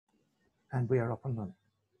And we are up and running.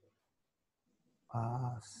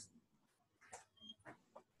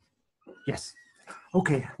 Yes.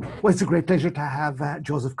 Okay. Well, it's a great pleasure to have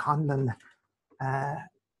Joseph Conlon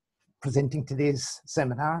presenting today's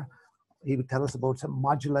seminar. He would tell us about some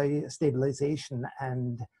Moduli Stabilisation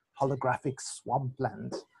and Holographic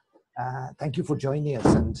Swampland. Thank you for joining us,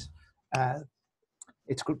 and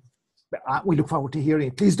it's good. We look forward to hearing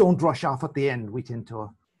it. Please don't rush off at the end. We tend to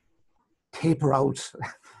taper out,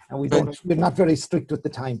 and we're not very strict with the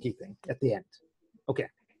timekeeping at the end. Okay.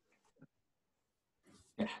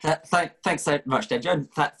 Thanks so much, Dave.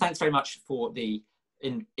 Thanks very much for the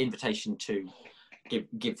invitation to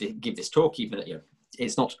give this talk. Even though,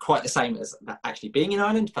 it's not quite the same as actually being in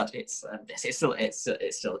Ireland, but it's still very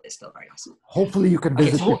nice. Hopefully, you can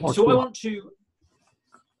visit. Okay, so I want to.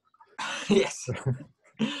 Yes.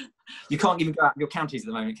 You can't even go out of your counties at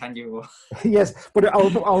the moment, can you? Or... Yes, but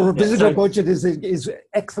our visitor budget is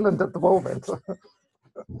excellent at the moment.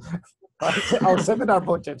 Our seminar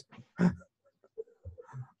budget.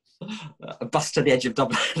 A bus to the edge of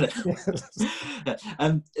Dublin.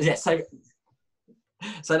 Yes.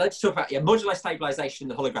 So let's talk about Moduli Stabilisation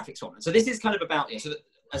and the holographic Swampland. So this is kind of about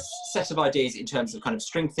a set of ideas in terms of kind of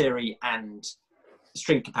string theory and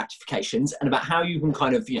string compactifications, and about how you can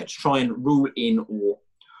kind of try and rule in or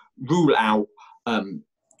rule out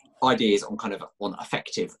ideas on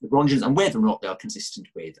effective Lagrangians and whether or not they are consistent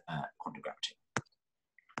with quantum gravity.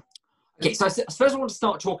 Okay, so I suppose I want to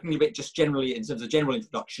start talking a bit just generally in terms of general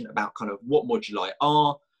introduction about kind of what moduli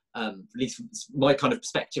are, at least from my kind of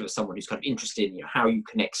perspective as someone who's kind of interested in how you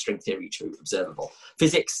connect string theory to observable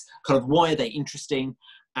physics, kind of why are they interesting,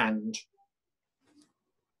 and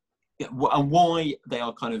why they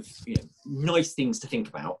are kind of nice things to think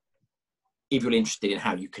about if you're interested in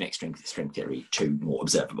how you connect string theory to more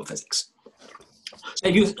observable physics. So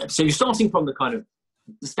you're starting from the kind of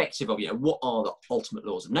perspective of what are the ultimate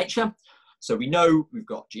laws of nature. So we know we've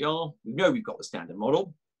got GR, we know we've got the standard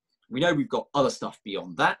model, we know we've got other stuff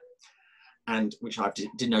beyond that, and which I've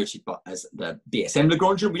denoted as the BSM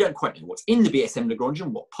Lagrangian. We don't quite know what's in the BSM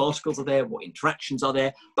Lagrangian, what particles are there, what interactions are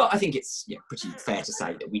there, but I think it's pretty fair to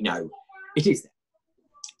say that we know it is there.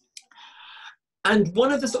 And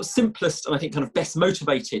one of the sort of simplest and I think kind of best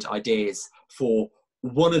motivated ideas for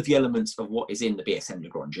one of the elements of what is in the BSM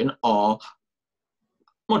Lagrangian are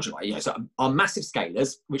moduli. So are massive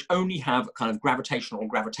scalars which only have kind of gravitational or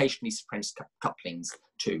gravitationally suppressed couplings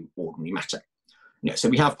to ordinary matter. So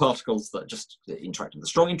we have particles that just interact with the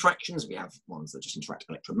strong interactions. We have ones that just interact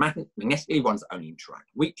electromagnetically, ones that only interact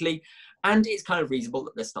weakly. And it's kind of reasonable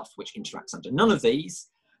that there's stuff which interacts under none of these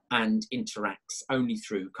and interacts only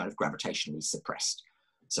through kind of gravitationally suppressed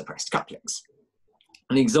couplings.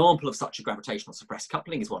 An example of such a gravitational suppressed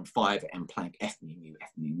coupling is 1,5 M Planck F mu mu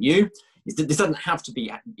F mu mu. This doesn't have to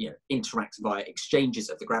be interacts via exchanges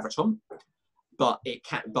of the graviton, but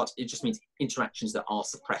it just means interactions that are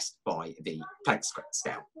suppressed by the Planck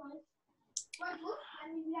scale.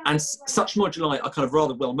 And such moduli are kind of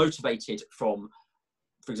rather well motivated from,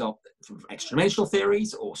 for example, from extra dimensional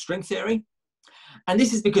theories or string theory. And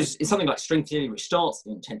this is because it's something like string theory, which starts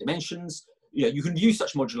in 10 dimensions. You can use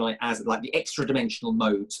such moduli as like the extra dimensional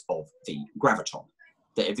modes of the graviton.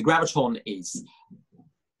 That if the graviton is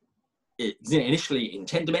initially in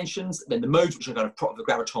 10 dimensions, then the modes which are kind of part of the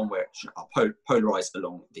graviton which are polarized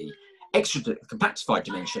along the extra compactified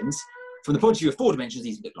dimensions, from the point of view of 4 dimensions,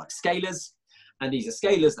 these look like scalars. And these are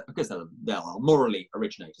scalars that, because they are morally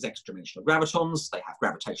originate as extra dimensional gravitons, they have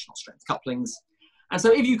gravitational strength couplings. And so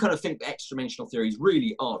if you kind of think that extra dimensional theories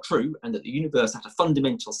really are true and that the universe at a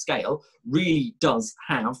fundamental scale really does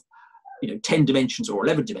have 10 dimensions or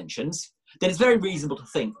 11 dimensions, then it's very reasonable to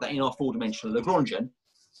think that in our 4-dimensional Lagrangian,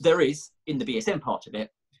 there is, in the BSM part of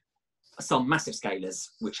it, some massive scalars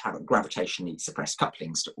which have gravitationally suppressed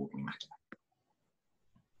couplings to ordinary matter.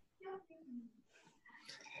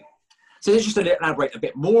 So let's just elaborate a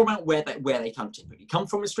bit more about where they typically come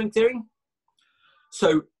from in string theory.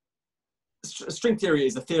 So string theory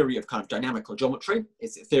is a theory of kind of dynamical geometry.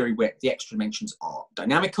 It's a theory where the extra dimensions are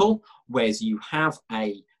dynamical, whereas you have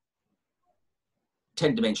a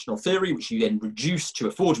 10-dimensional theory, which you then reduce to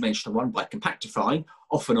a 4-dimensional one by compactifying,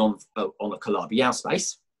 often on a Calabi-Yau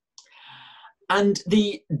space. And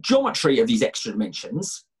the geometry of these extra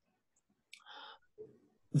dimensions,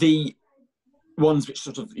 the ones which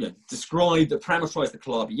sort of describe, that parameterize the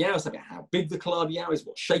Calabi-Yau, so about how big the Calabi-Yau is,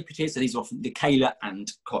 what shape it is. So these are often the Kähler and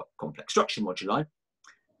complex structure moduli.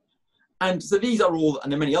 And so these are all,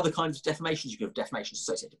 and there are many other kinds of deformations. You can have deformations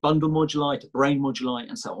associated to bundle moduli, to brane moduli,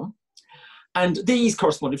 and so on. And these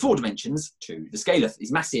correspond in 4 dimensions to the scalar,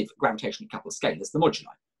 these massive gravitationally coupled scalars, the moduli.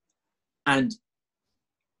 And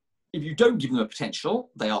If you don't give them a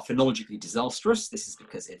potential, they are phenologically disastrous. This is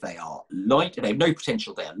because if they are light, if they have no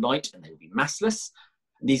potential, they are light and they will be massless.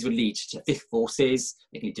 And these would lead to fifth forces,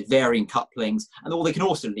 they can lead to varying couplings, or they can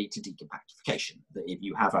also lead to decompactification. That if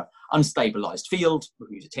you have an unstabilized field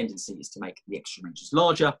whose tendency is to make the extra dimensions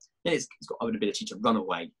larger, then it's got an ability to run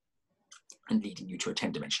away and leading you to a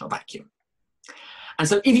 10-dimensional vacuum. And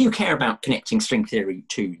so if you care about connecting string theory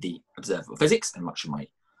to the observable physics, and much of my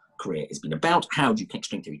career has been about how do you connect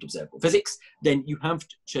string theory to observable physics, then you have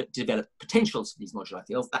to develop potentials for these moduli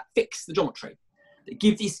fields that fix the geometry, that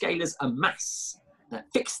give these scalars a mass, that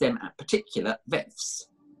fix them at particular vevs.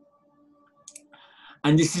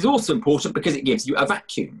 And this is also important because it gives you a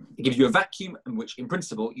vacuum. It gives you a vacuum in which, in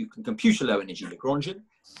principle, you can compute a low energy Lagrangian,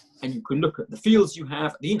 and you can look at the fields you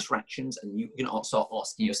have, the interactions, and you can start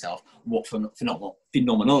asking yourself what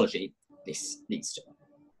phenomenology this leads to.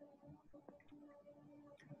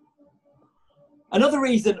 Another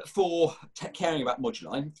reason for caring about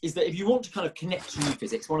moduli is that if you want to kind of connect to new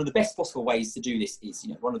physics, one of the best possible ways to do this is,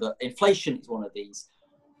 inflation is one of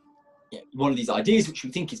these ideas which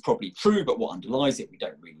we think is probably true, but what underlies it we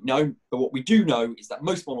don't really know. But what we do know is that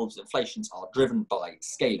most models of inflations are driven by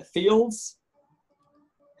scalar fields,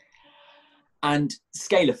 and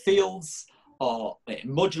scalar fields are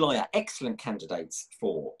moduli are excellent candidates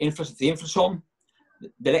for the inflaton.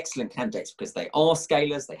 They're excellent candidates because they are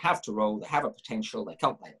scalars, they have to roll, they have a potential, they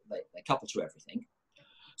couple to everything.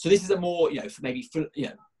 So this is a more,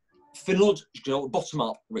 philological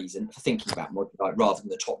bottom-up reason for thinking about moduli rather than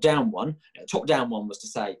the top-down one. The top-down one was to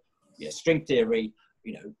say, string theory,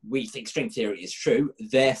 we think string theory is true,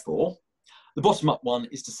 therefore. The bottom-up one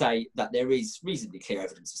is to say that there is reasonably clear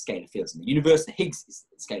evidence of scalar fields in the universe. The Higgs is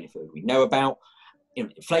the scalar field we know about.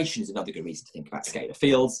 Inflation is another good reason to think about scalar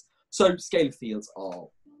fields. So scalar fields are,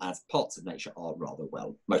 as parts of nature, are rather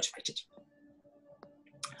well motivated.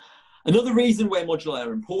 Another reason where moduli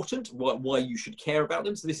are important, why you should care about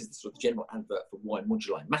them, so this is the sort of general advert for why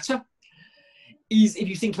moduli matter, is if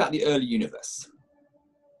you think about the early universe.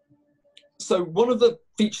 So one of the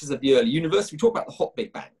features of the early universe, we talk about the hot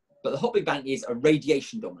Big Bang, but the hot Big Bang is a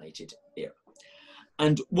radiation-dominated era.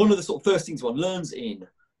 And one of the sort of first things one learns in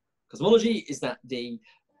cosmology is that the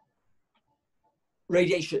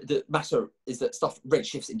radiation, the matter is that stuff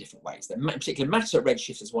redshifts in different ways. In particular, matter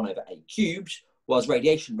redshifts as 1 over a cubed, whereas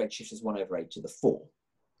radiation redshifts as 1 over a to the 4.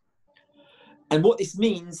 And what this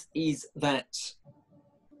means is that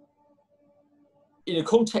in a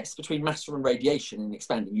context between matter and radiation in an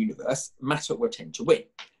expanding universe, matter will tend to win.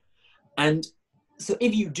 And so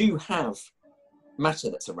if you do have matter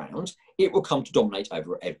that's around, it will come to dominate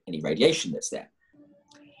over any radiation that's there.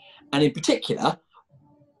 And in particular,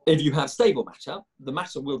 if you have stable matter, the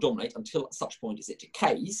matter will dominate until at such point as it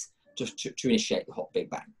decays to initiate the hot Big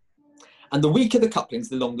Bang. And the weaker the couplings,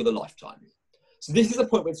 the longer the lifetime. So this is a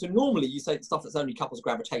point where, so normally you say the stuff that's only couples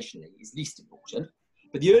gravitationally is least important,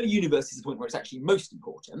 but the early universe is a point where it's actually most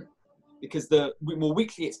important, because the more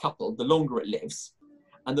weakly it's coupled, the longer it lives.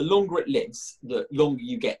 And the longer it lives, the longer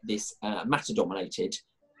you get this matter-dominated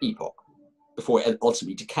epoch before it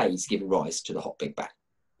ultimately decays, giving rise to the hot Big Bang.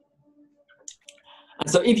 And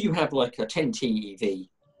so if you have like a 10 TeV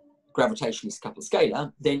gravitationally coupled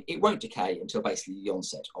scalar, then it won't decay until basically the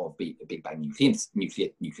onset of Big Bang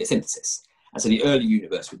nuclear synthesis. And so the early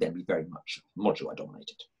universe would then be very much moduli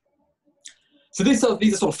dominated. So these are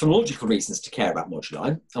sort of phonological reasons to care about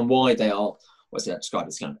moduli and why they are, what's that described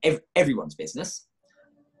as kind of everyone's business.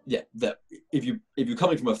 Yeah, that if you're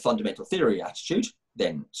coming from a fundamental theory attitude,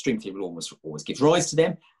 then string theory will always give rise to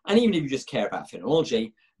them. And even if you just care about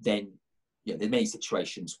phenomenology, then there are many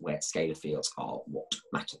situations where scalar fields are what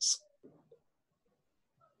matters.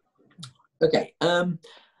 Okay,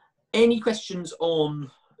 any questions on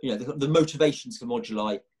the motivations for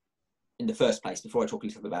moduli in the first place before I talk a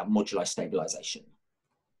little bit about moduli stabilisation?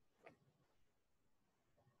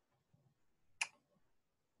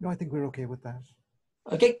 No, I think we're okay with that.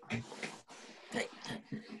 Okay.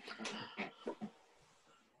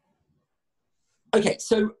 Okay,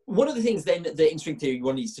 so one of the things then that in string theory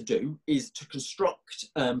one needs to do is to construct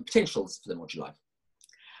potentials for the moduli.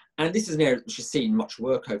 And this is an area which has seen much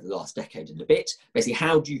work over the last decade and a bit. Basically,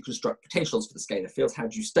 how do you construct potentials for the scalar fields? How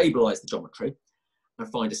do you stabilize the geometry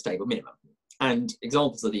and find a stable minimum? And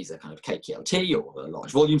examples of these are kind of KKLT or the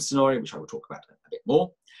large volume scenario, which I will talk about a bit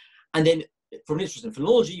more. And then from an interest in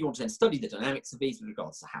phenomenology, you want to then study the dynamics of these with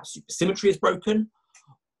regards to how supersymmetry is broken,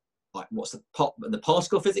 like what's the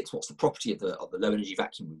particle physics, what's the property of the low energy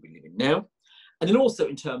vacuum we live in now, And then also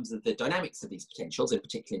in terms of the dynamics of these potentials, in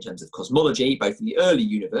particular in terms of cosmology, both in the early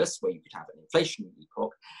universe, where you could have an inflationary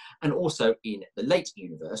epoch, and also in the late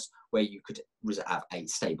universe, where you could have a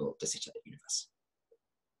stable de Sitter universe.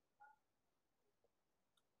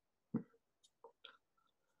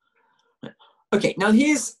 Okay, now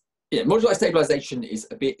here's, moduli stabilisation is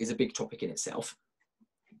a big topic in itself.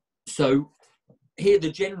 So here the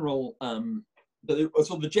general,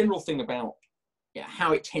 the general thing about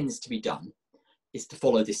how it tends to be done is to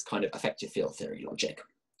follow this kind of effective field theory logic.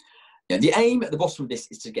 The aim at the bottom of this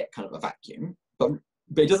is to get kind of a vacuum, but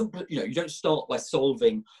it doesn't, you don't start by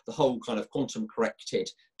solving the whole kind of quantum corrected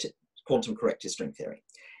string theory.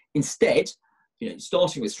 Instead,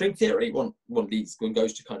 starting with string theory, one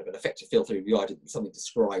goes to kind of an effective field theory, the idea that something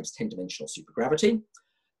describes 10-dimensional supergravity.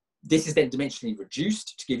 This is then dimensionally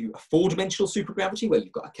reduced to give you a 4-dimensional supergravity, where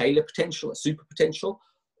you've got a Kähler potential, a superpotential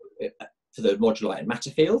for the moduli and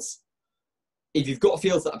matter fields. If you've got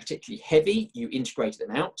fields that are particularly heavy, you integrate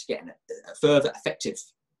them out to get a further effective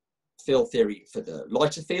field theory for the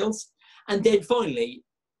lighter fields. And then finally,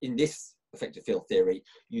 in this effective field theory,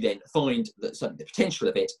 you then find the potential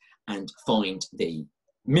of it and find the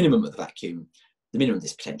minimum of the vacuum, the minimum of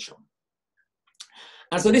this potential.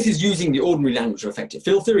 And so this is using the ordinary language of effective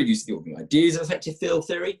field theory, using the ordinary ideas of effective field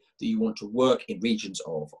theory, that you want to work in regions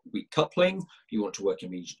of weak coupling, you want to work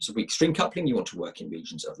in regions of weak string coupling, you want to work in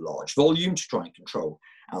regions of large volume to try and control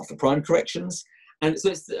alpha prime corrections. And so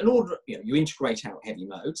it's an order, you integrate out heavy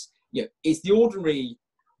modes. It's the ordinary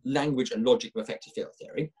language and logic of effective field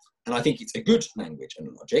theory. And I think it's a good language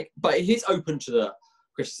and logic, but it is open to the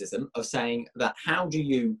criticism of saying that how do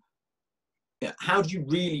you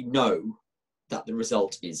really know that the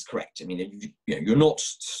result is correct? I mean, you're not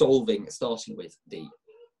starting with the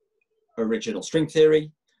original string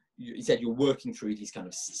theory. You said you're working through these kind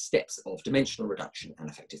of steps of dimensional reduction and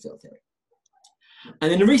effective field theory.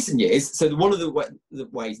 And in the recent years, so one of the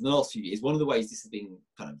ways in the last few years, one of the ways this has been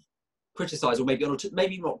kind of criticised, or maybe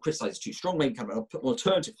not criticised is too strong, maybe kind of an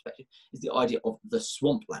alternative perspective, is the idea of the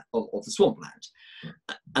swampland, of the swampland.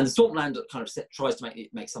 And the swampland kind of tries to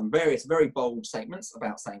make some various very bold statements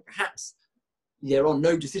about saying perhaps there are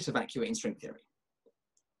no de Sitter vacua in string theory.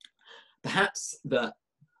 Perhaps the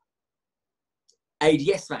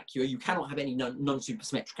ADS vacua, you cannot have any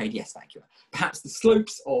non-supersymmetric ADS vacua. Perhaps the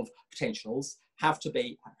slopes of potentials have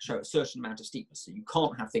to show a certain amount of steepness, so you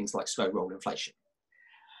can't have things like slow roll inflation.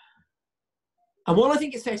 And while I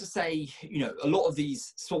think it's fair to say, a lot of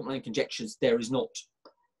these swampland conjectures, there is not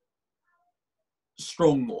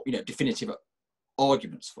strong or definitive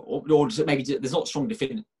arguments for, or maybe there's not strong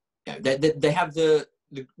definitive. They have the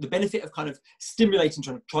benefit of kind of stimulating,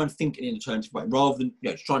 trying to think in an alternative way, rather than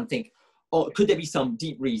to try and think, could there be some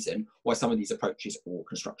deep reason why some of these approaches or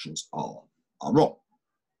constructions are wrong?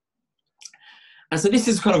 And so this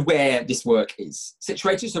is kind of where this work is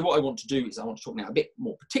situated. So what I want to do is I want to talk now a bit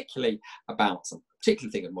more particularly about some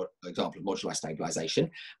particular thing, example of moduli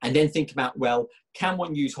stabilisation, and then think about, well, can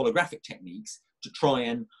one use holographic techniques to try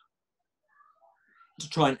and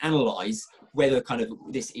analyse whether kind of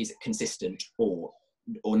this is consistent or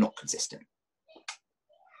not consistent.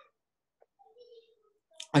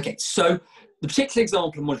 Okay, so the particular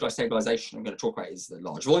example of moduli stabilisation I'm going to talk about is the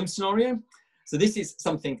large volume scenario. So this is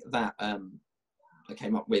something that I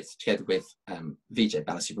came up with together with Vijay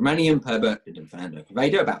Balasubramaniam, Herbert, and Fernando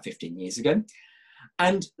Quevedo about 15 years ago.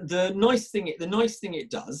 And the nice thing it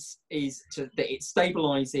does is that it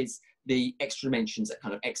stabilises the extra dimensions at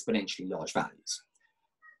kind of exponentially large values.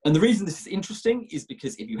 And the reason this is interesting is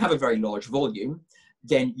because if you have a very large volume,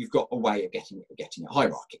 then you've got a way of getting at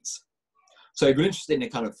hierarchies. So if you're interested in the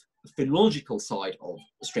kind of philological side of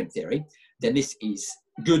string theory, then this is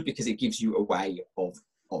good because it gives you a way of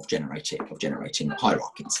generating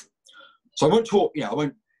hierarchies. So I won't talk,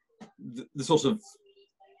 the sort of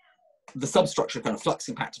the substructure kind of flux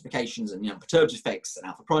impactifications and perturbed effects and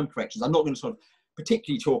alpha prime corrections. I'm not going to sort of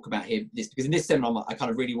particularly talk about here this, because in this seminar I kind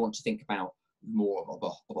of really want to think about more of a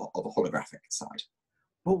holographic side.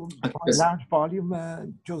 Well, by large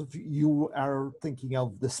volume, Joseph, you are thinking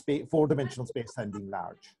of the four-dimensional space sounding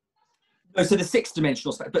large. No, so the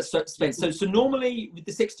six-dimensional space. But so normally with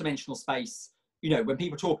the six-dimensional space, when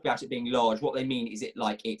people talk about it being large, what they mean is it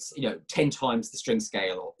like it's 10 times the string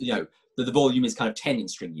scale, or the volume is kind of 10 in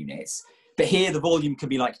string units. But here the volume can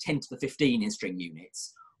be like 10 to the 15 in string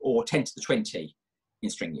units, or 10 to the 20 in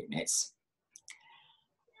string units.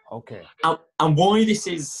 Okay. And why this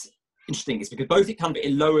is interesting is because both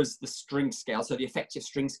it lowers the string scale, so the effective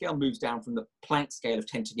string scale moves down from the Planck scale of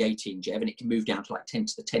 10 to the 18 JeV, and it can move down to like 10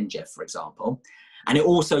 to the 10 JeV, for example. And it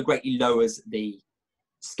also greatly lowers the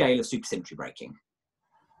scale of supersymmetry breaking.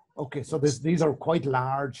 Okay, so these are quite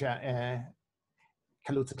large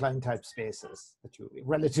Kaluza-Klein type spaces that you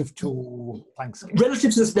relative to Planck scale.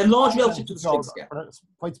 Relative to they're large relative to the string scale.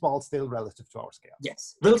 Quite small still relative to our scale.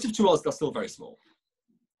 Yes, relative to us, they're still very small.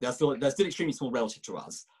 They're still extremely small relative to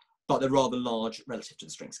us, but they're rather large relative to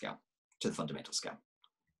the string scale, to the fundamental scale.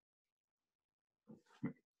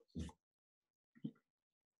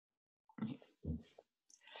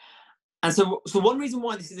 And so one reason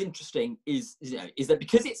why this is interesting is that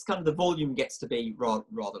because it's kind of the volume gets to be rather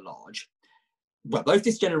large, well, both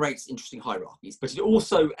this generates interesting hierarchies, but it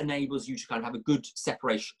also enables you to kind of have a good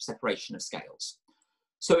separation of scales.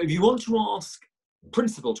 So if you want to ask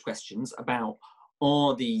principled questions about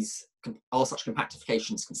are such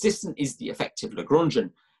compactifications consistent, is the effective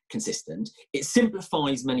Lagrangian consistent, it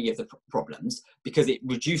simplifies many of the problems because it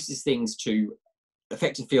reduces things to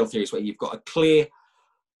effective field theories where you've got a clear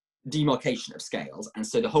demarcation of scales, and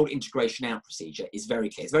so the whole integration out procedure is very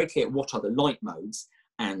clear. It's very clear what are the light modes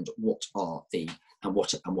and what are the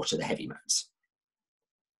heavy modes.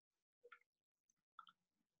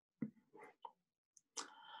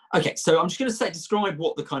 Okay, so I'm just going to describe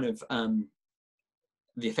what the kind of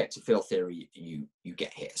the effective field theory you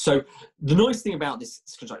get here. So the nice thing about this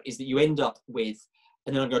construct is that you end up with,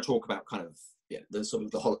 and then I'm going to talk about kind of the sort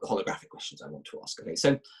of the holographic questions I want to ask. Okay,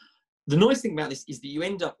 so the nice thing about this is that you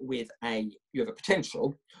end up with you have a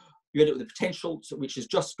potential. You end up with a potential which has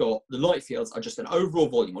just got the light fields are just an overall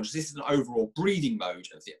volume, or this is an overall breathing mode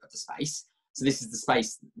of the space. So this is the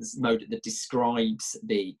space, this mode that describes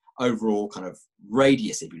the overall kind of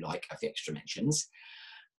radius, if you like, of the extra dimensions.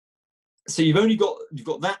 So you've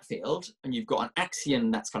got that field, and you've got an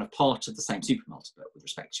axion that's kind of part of the same supermultiplet with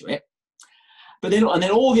respect to it. But then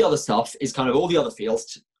all the other stuff is kind of all the other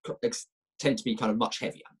fields tend to be kind of much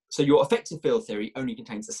heavier. So your effective field theory only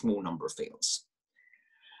contains a small number of fields.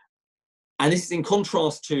 And this is in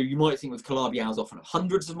contrast to, you might think with Calabi-Yau's often of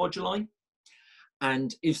hundreds of moduli.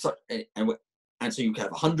 And so you can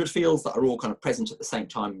have 100 fields that are all kind of present at the same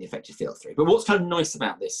time in the effective field theory. But what's kind of nice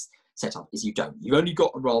about this setup is you've only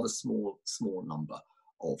got a rather small number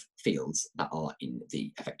of fields that are in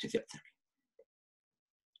the effective field theory.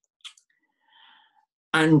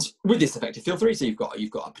 And with this effective field theory, so you've got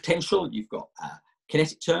a potential, you've got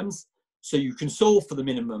kinetic terms, so you can solve for the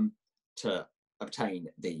minimum to obtain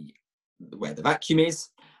where the vacuum is,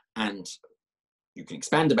 and you can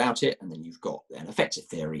expand about it, and then you've got an effective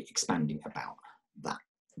theory expanding about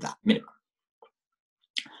that minimum.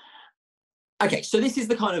 Okay, so this is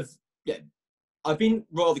the kind of, I've been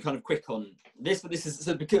rather kind of quick on this, but this is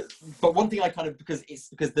but one thing because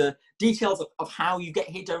the details of how you get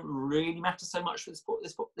here don't really matter so much for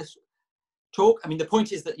this talk. I mean, the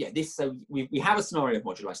point is that so we have a scenario of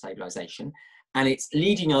moduli stabilization, and it's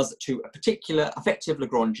leading us to a particular effective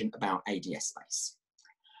Lagrangian about ADS space.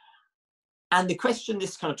 And the question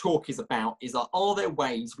this kind of talk is about is are there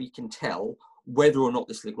ways we can tell whether or not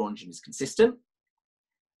this Lagrangian is consistent?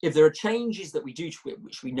 If there are changes that we do to it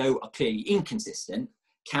which we know are clearly inconsistent,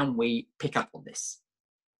 can we pick up on this?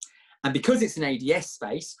 And because it's an ADS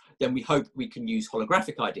space, then we hope we can use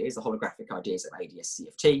holographic ideas, the holographic ideas of ADS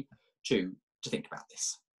CFT, to think about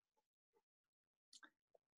this.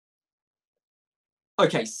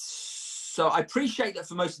 Okay, so I appreciate that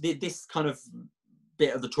for most of this kind of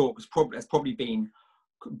bit of the talk has probably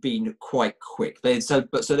been quite quick. So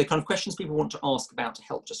the kind of questions people want to ask about to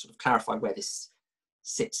help just sort of clarify where this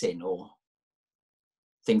sits in, or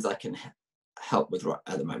things I can help with right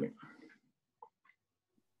at the moment.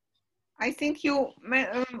 I think you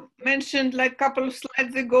mentioned like a couple of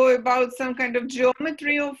slides ago about some kind of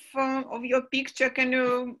geometry of your picture. Can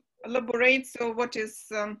you elaborate? So what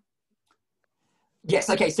is? Yes.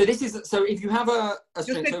 Okay. So this is if you have a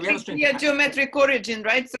string, so we have a string. Yeah, geometric origin,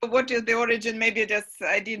 right? So what is the origin? Maybe just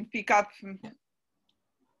I didn't pick up.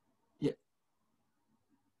 Yeah.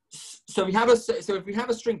 So if we have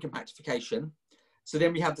a string compactification, so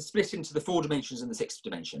then we have the split into the 4 dimensions and the 6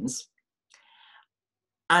 dimensions.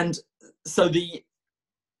 And so the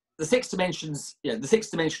 6 dimensions, the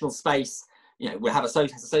 6-dimensional space, will have has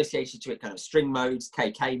associated to it kind of string modes,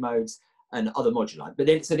 KK modes, and other moduli. But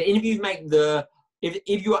then,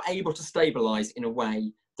 if you are able to stabilize in a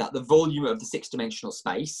way that the volume of the 6-dimensional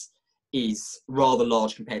space is rather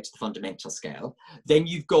large compared to the fundamental scale, then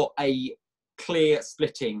you've got a clear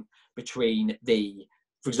splitting between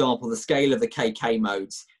for example, the scale of the KK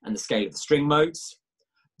modes and the scale of the string modes,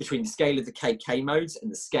 between the scale of the KK modes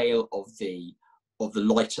and the scale of the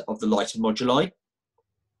lighter moduli.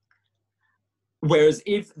 Whereas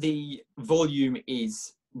if the volume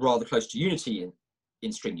is rather close to unity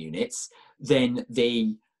in string units, then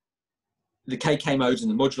the the KK modes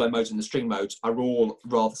and the modulo modes and the string modes are all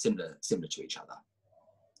rather similar to each other.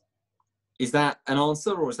 Is that an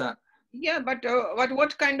answer, or is that? Yeah, but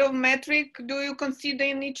what kind of metric do you consider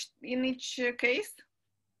in each case?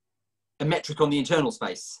 A metric on the internal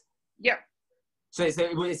space. Yeah. So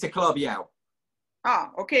it's a Calabi-Yau.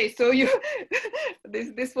 Ah, okay. So you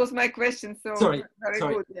this was my question. So sorry.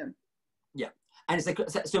 Good. Yeah. Yeah, and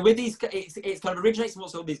so with these, it's kind of originates from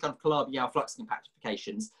all these kind of Calabi-Yau flux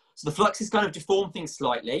compactifications. So the fluxes kind of deform things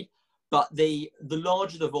slightly, but the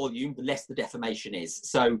larger the volume, the less the deformation is.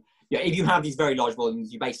 So if you have these very large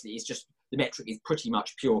volumes, you basically, it's just, the metric is pretty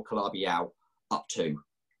much pure Calabi-Yau up to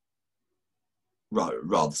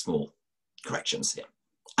rather small corrections here.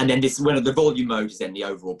 And then one of the volume mode is then the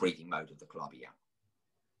overall breathing mode of the Calabi-Yau.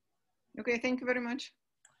 Okay, thank you very much.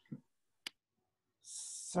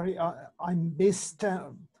 Sorry, I missed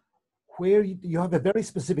where you have a very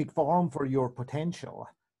specific form for your potential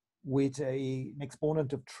with an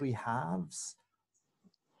exponent of 3/2.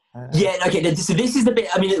 Yeah, okay, so this is the bit,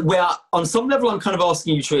 I mean, where on some level I'm kind of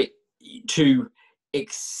asking you to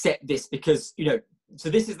accept this, because, so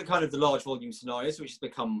this is the kind of the large volume scenarios, which has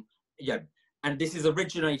become, and this is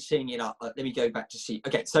originating in, let me go back to see,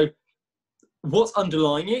 okay, so what's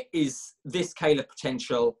underlying it is this scalar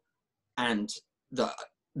potential and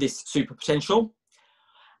this super potential,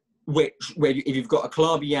 where if you've got a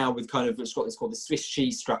Calabi-Yau with kind of, it's got this called the Swiss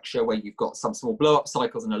cheese structure, where you've got some small blow up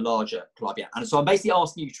cycles and a larger Calabi-Yau. And so I'm basically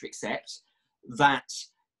asking you to accept that,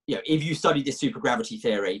 if you study this supergravity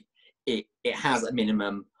theory, it has a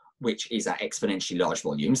minimum which is at exponentially large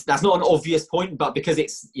volumes. That's not an obvious point, but because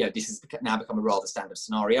it's, this has now become a rather standard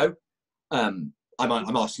scenario, I'm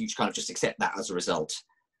asking you to kind of just accept that as a result.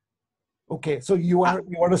 Okay, so you are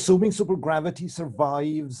assuming supergravity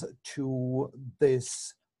survives to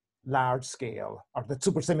this large scale, or that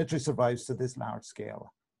supersymmetry survives to this large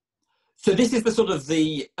scale. So this is the sort of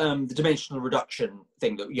the dimensional reduction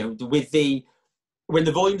thing that, when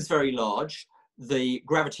the volume is very large, the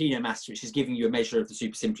gravitino mass, which is giving you a measure of the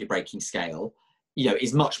supersymmetry breaking scale,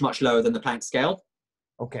 is much, much lower than the Planck scale.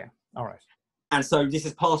 Okay, all right. And so this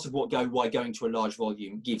is part of why going to a large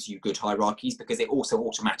volume gives you good hierarchies, because it also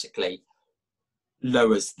automatically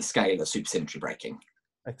lowers the scale of supersymmetry breaking.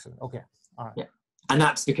 Excellent, okay, all right. Yeah. And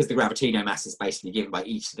that's because the gravitino mass is basically given by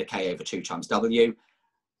e to the k over 2 times w.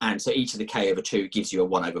 And so e to the k over 2 gives you a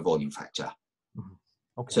 1 over volume factor. Mm-hmm.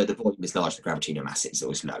 Okay. So the volume is large, the gravitino mass is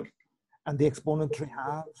always low. And the exponent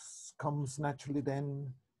 3/2 comes naturally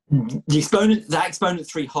then? The exponent, that exponent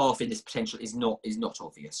 3/2 in this potential is not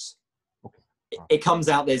obvious. Okay. Right. It comes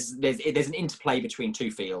out, there's an interplay between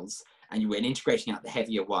two fields, and when integrating out the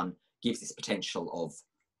heavier one gives this potential of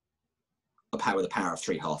the power of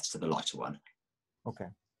 3/2 to the lighter one. Okay.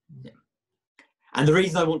 Yeah. And the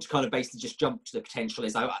reason I want to kind of basically just jump to the potential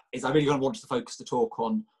is I really kind of wanted to focus the talk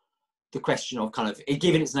on the question of kind of,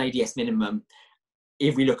 given it's an ADS minimum,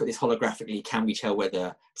 if we look at this holographically, can we tell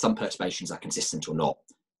whether some perturbations are consistent or not?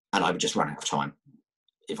 And I would just run out of time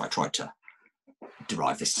if I tried to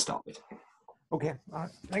derive this to start with. Okay, all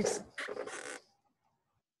right, thanks.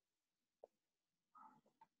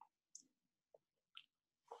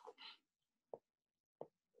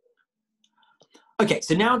 Okay,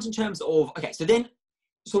 so now in terms of,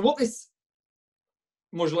 so what this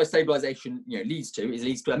Moduli stabilisation leads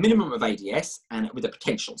to a minimum of ADS and with a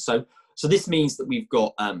potential. So this means that we've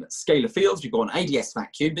got scalar fields, we've got an ADS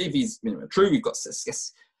vacuum, if these minimum are true, we've got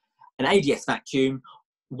an ADS vacuum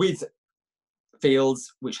with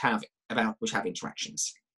fields which have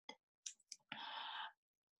interactions.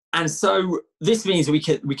 And so this means we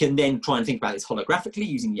can then try and think about this holographically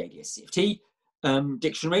using the ADS CFT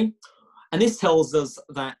dictionary. And this tells us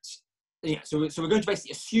that, so we're going to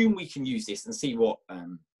basically assume we can use this and see what,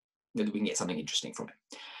 that we can get something interesting from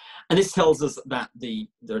it. And this tells us that they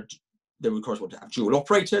would correspond to have dual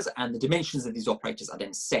operators, and the dimensions of these operators are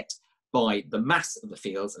then set by the mass of the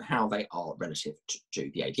fields and how they are relative to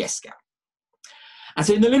the ADS scale. And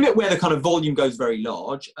so in the limit where the kind of volume goes very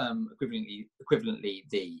large, equivalently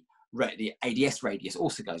the ADS radius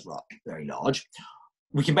also goes very large,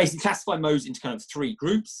 we can basically classify modes into kind of three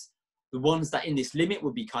groups. The ones that in this limit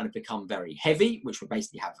would be kind of become very heavy, which would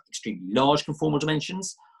basically have extremely large conformal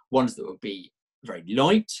dimensions. Ones that would be very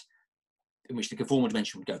light, in which the conformal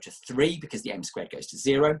dimension would go to 3 because the m squared goes to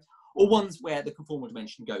 0, or ones where the conformal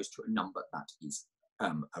dimension goes to a number that is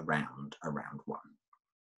around 1.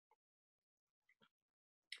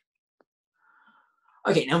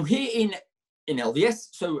 Okay, now here in LVS,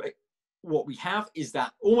 so what we have is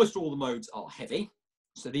that almost all the modes are heavy.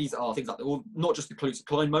 So these are things like, not just the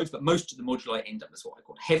Kaluza-Klein modes, but most of the moduli end up as what I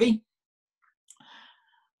call heavy.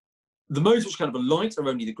 The modes which kind of are light are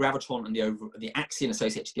only the graviton and the axion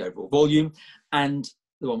associated to the overall volume, and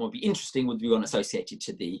the one that would be interesting would be one associated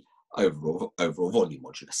to the overall volume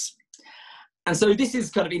modulus. And so this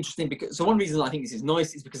is kind of interesting because, so one reason I think this is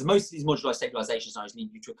nice is because most of these moduli stabilization scenarios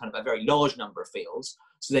lead you to a kind of a very large number of fields.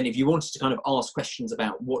 So then if you wanted to kind of ask questions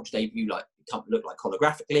about what do they look like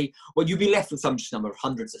holographically, well, you'd be left with some just number of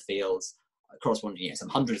hundreds of fields corresponding, some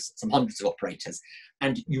hundreds of operators,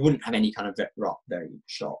 and you wouldn't have any kind of very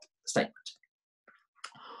sharp statement.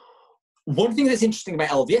 One thing that's interesting about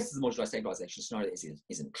LVS as a moduli stabilization scenario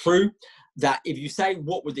isn't true. That if you say,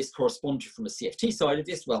 what would this correspond to from a CFT side of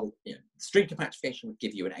this? Well, string compactification would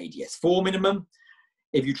give you an ADS4 minimum.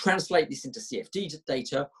 If you translate this into CFT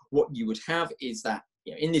data, what you would have is that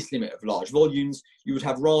in this limit of large volumes, you would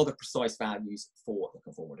have rather precise values for the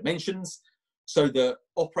conformal dimensions. So the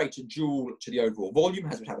operator dual to the overall volume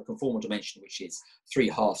would have a conformal dimension, which is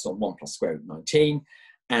 3/2 on 1 plus square root 19.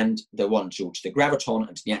 And the one dual to the graviton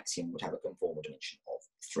and to the axiom would have a conformal dimension of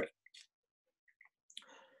 3.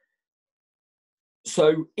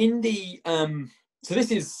 So in the, so this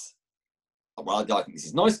is, well, I think this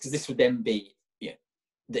is nice because this would then be,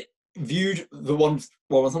 viewed the ones,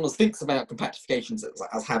 well, when someone thinks about compactifications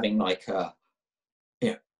as having like a,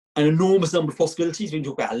 an enormous number of possibilities. We can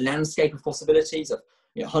talk about a landscape of possibilities of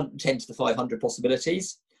 10 to the 500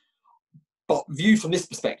 possibilities. But viewed from this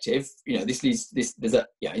perspective, this leads there's a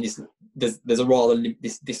rather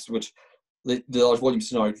the large volume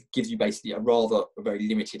scenario gives you basically a very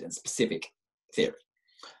limited and specific theory.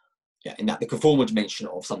 In that the conformal dimension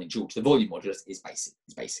of something dual to the volume modulus is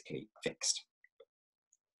basically fixed.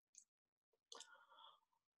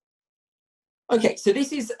 Okay, so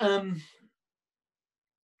this is I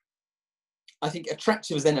think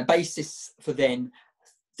attractive as then a basis for then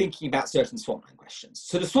thinking about certain Swampland questions.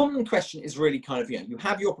 So the Swampland question is really kind of, you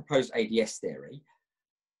have your proposed ADS theory.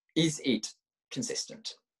 Is it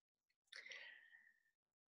consistent?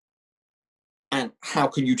 And how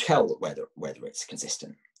can you tell whether it's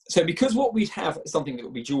consistent? So because what we'd have is something that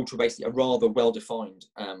would be dual to basically a rather well-defined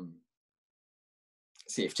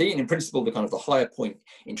CFT, and in principle, the kind of the higher point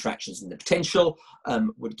interactions in the potential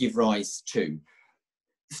would give rise to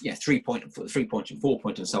 3-point and 3-point and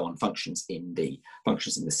 4-point and so on functions in the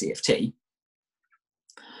CFT,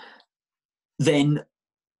 then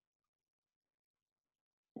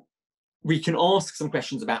we can ask some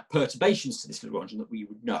questions about perturbations to this Lagrangian that we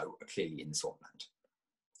would know are clearly in the Swampland.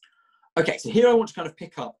 Okay, so here I want to kind of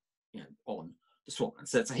pick up on the Swampland.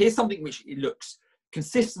 So here's something which it looks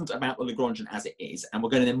consistent about the Lagrangian as it is, and we're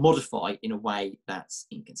going to then modify in a way that's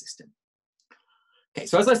inconsistent. Okay,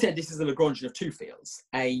 so as I said, this is a Lagrangian of two fields,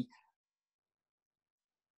 a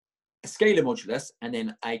scalar modulus and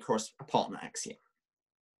then a partner axiom.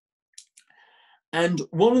 And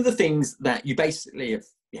one of the things that you basically have,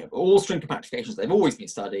 all string compactifications, they've always been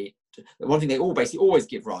studied, one thing they basically always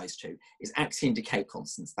give rise to is axion decay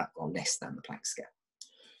constants that are less than the Planck scale.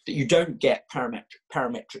 That you don't get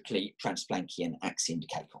parametrically transplanckian axion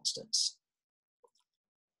decay constants.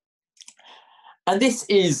 And this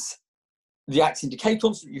is the axion decay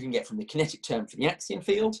constant you can get from the kinetic term for the axion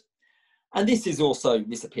field. And this is also,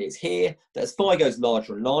 this appears here, that as phi goes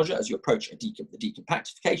larger and larger, as you approach the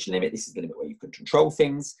decompactification limit, this is the limit where you can control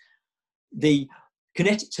things, the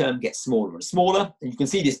kinetic term gets smaller and smaller. And you can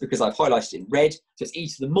see this because I've highlighted in red. So it's e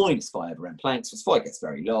to the minus phi over m Planck. So as phi gets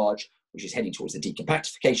very large, which is heading towards the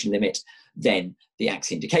decompactification limit, then the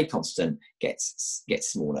axion decay constant gets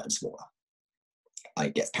smaller and smaller.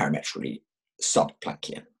 It gets parametrically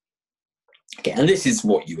sub-Planckian. Okay, and this is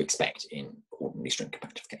what you expect in ordinary string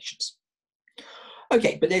compactifications.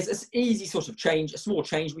 Okay, but there's an easy sort of change, a small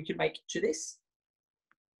change we can make to this.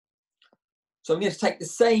 So I'm going to take the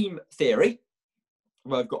same theory,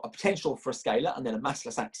 where I've got a potential for a scalar and then a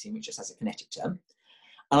massless axiom, which just has a kinetic term.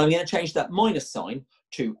 And I'm going to change that minus sign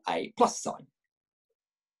to a plus sign.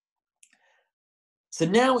 So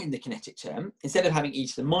now in the kinetic term, instead of having e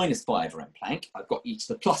to the minus phi over m Planck, I've got e to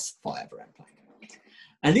the plus phi over m Planck.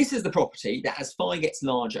 And this is the property that as phi gets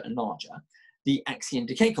larger and larger, the axion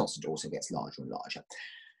decay constant also gets larger and larger.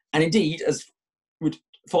 And indeed, as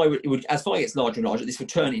phi gets larger and larger, this would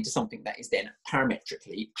turn into something that is then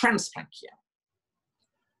parametrically transplanckian.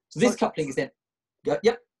 So this coupling is then,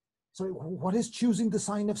 yep. So what is choosing the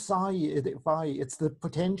sign of psi? It's the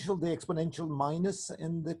potential, the exponential minus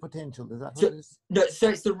in the potential. Is that what it is? No, so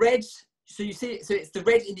it's the red. So you see, so it's the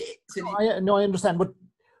red in the. So no, I understand.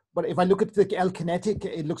 But if I look at the L kinetic,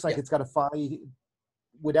 it looks like it's got a phi.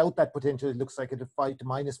 Without that potential, it looks like it's a phi to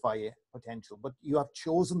minus phi potential. But you have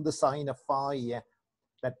chosen the sign of phi,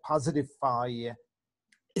 that positive phi.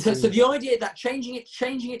 So the idea that changing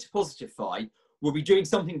it to positive phi we'll be doing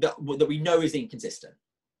something that we know is inconsistent.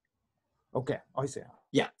 Okay, I see.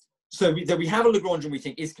 Yeah. So that we have a Lagrangian we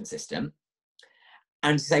think is consistent,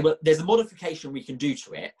 and say, well, there's a modification we can do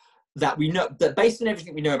to it that we know that based on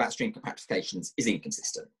everything we know about string compactifications is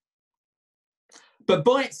inconsistent. But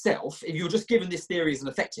by itself, if you're just given this theory as an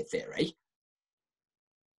effective theory,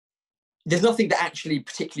 there's nothing that actually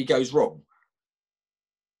particularly goes wrong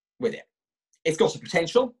with it. It's got a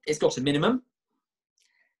potential, it's got a minimum,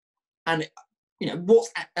 and you know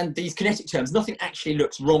and these kinetic terms, nothing actually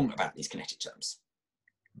looks wrong about these kinetic terms.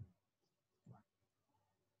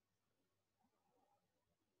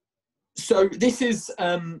 So this is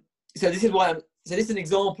this is an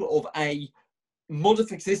example of a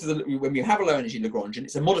modification. This is when you have a low energy Lagrangian.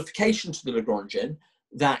 It's a modification to the Lagrangian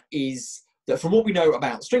that from what we know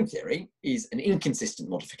about string theory is an inconsistent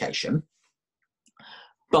modification.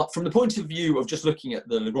 But from the point of view of just looking at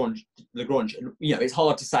the Lagrangian, you know, it's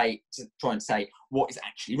hard to try and say what is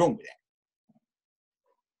actually wrong with it.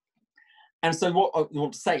 And so what I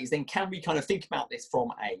want to say is then, can we kind of think about this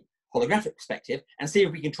from a holographic perspective and see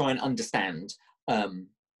if we can try and understand, you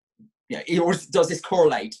know, or does this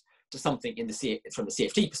correlate to something from the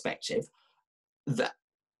CFT perspective that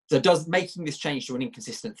does making this change to an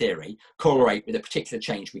inconsistent theory correlate with a particular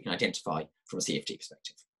change we can identify from a CFT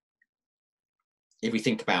perspective? If we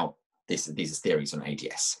think about these as theories on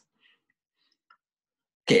ADS.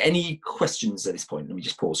 Okay, any questions at this point? Let me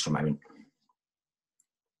just pause for a moment.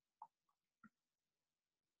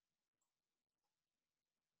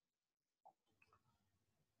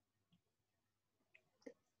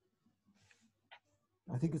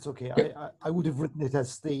 I think it's okay. I would have written it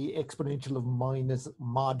as the exponential of minus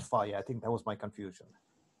mod phi. I think that was my confusion.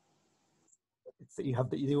 You have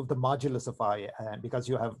the modulus of phi, because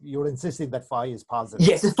you're insisting that phi is positive.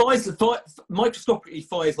 Yes, microscopically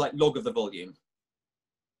phi is like log of the volume.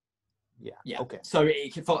 Yeah. Yeah. Okay. So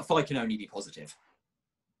phi can only be positive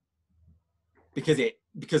because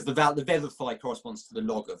the value of phi corresponds to the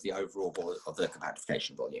log of the overall of the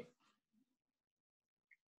compactification volume.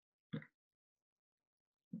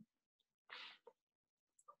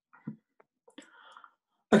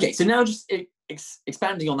 Okay, so now just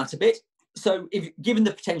expanding on that a bit. So given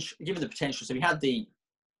the potential, so we had the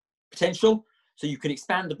potential, so you can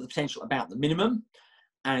expand the potential about the minimum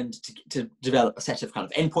and to develop a set of kind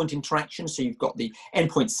of endpoint interactions. So you've got the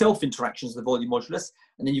endpoint self interactions of the volume modulus,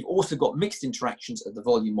 and then you've also got mixed interactions of the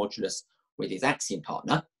volume modulus with its axion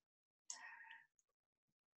partner.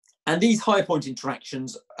 And these higher point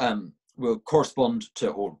interactions will correspond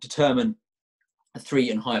to or determine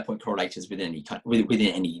 3 and higher point correlators within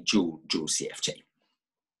any dual CFT.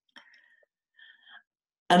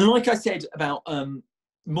 And like I said about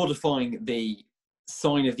modifying the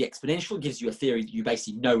sign of the exponential, gives you a theory that you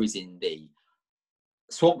basically know is in the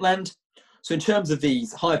Swampland. So in terms of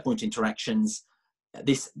these higher point interactions,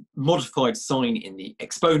 this modified sign in the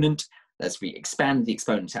exponent, as we expand the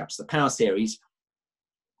exponent out to the power series,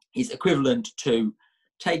 is equivalent to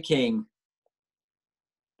taking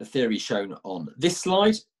the theory shown on this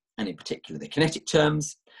slide, and in particular the kinetic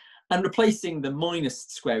terms, and replacing the minus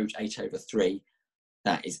square root 8/3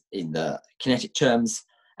 that is in the kinetic terms,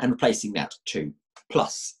 and replacing that to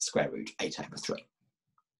plus square root 8/3.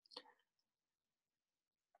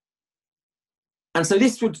 And so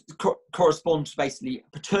this would correspond to basically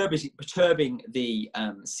perturbing the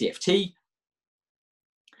CFT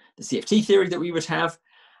theory that we would have,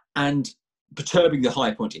 and perturbing the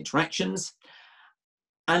higher point interactions.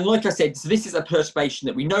 And like I said, so this is a perturbation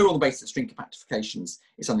that we know on the basis of string compactifications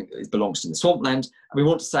is something that belongs to the Swampland. And we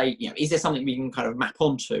want to say, you know, is there something we can kind of map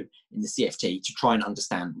onto in the CFT to try and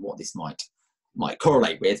understand what this might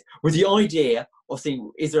correlate with the idea of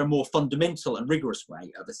seeing, is there a more fundamental and rigorous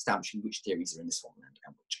way of establishing which theories are in the Swampland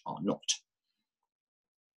and which are not?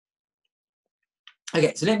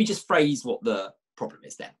 Okay, so let me just phrase what the problem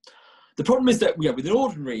is then. The problem is that, you know, with an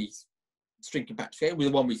ordinary string compactification, with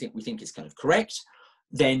the one we think is kind of correct,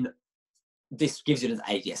 then this gives it an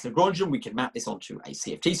ADS Lagrangian. We can map this onto a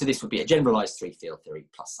CFT. So this would be a generalized 3-field theory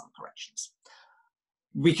plus some corrections.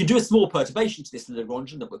 We can do a small perturbation to this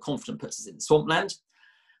Lagrangian that we're confident puts us in the Swampland.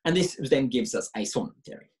 And this then gives us a Swampland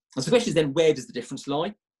theory. And so the question is then, where does the difference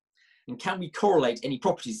lie? And can we correlate any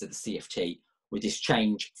properties of the CFT with this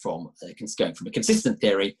change from going from a consistent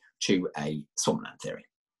theory to a Swampland theory?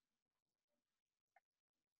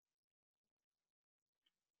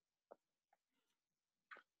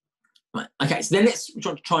 Right. Okay, so then let's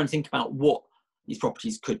try and think about what these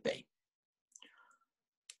properties could be.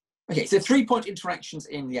 Okay, so 3-point interactions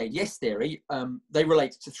in the ADS theory, they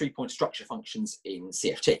relate to 3-point structure functions in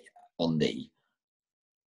CFT on the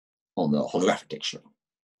holographic dictionary.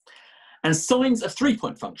 And signs of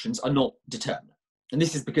 3-point functions are not determinate. And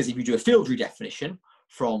this is because if you do a field redefinition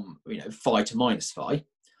from phi to minus phi,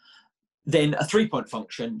 then a 3-point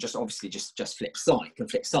function just obviously just flips sign, can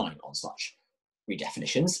flip sign on such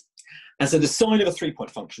redefinitions. And so the sign of a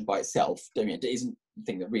 3-point function by itself, it isn't the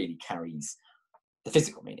thing that really carries the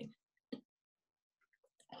physical meaning.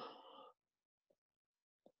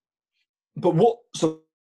 But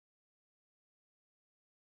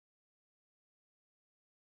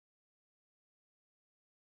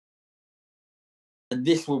and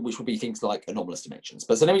this which will be things like anomalous dimensions.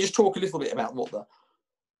 But so let me just talk a little bit about what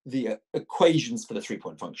the equations for the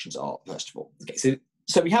 3-point functions are, first of all. Okay,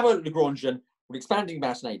 so we have a Lagrangian, we're expanding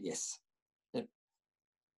about an ADS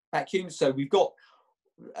vacuum. So we've got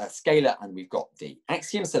a scalar and we've got the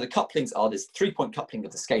axiom. So the couplings are this 3-point coupling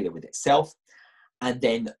of the scalar with itself, and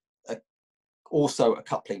then also a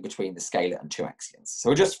coupling between the scalar and 2 axioms. So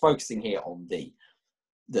we're just focusing here on the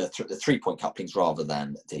 3-point couplings rather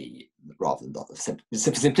than for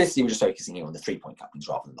simplicity, we're just focusing here on the 3-point couplings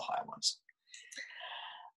rather than the higher ones.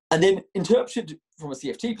 And then interpreted from a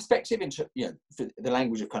CFT perspective, for the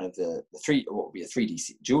language of kind of what would be a 3D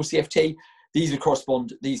dual CFT, these would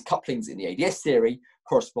correspond, these couplings in the ADS theory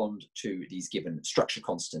correspond to these given structure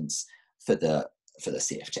constants for the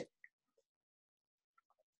CFT.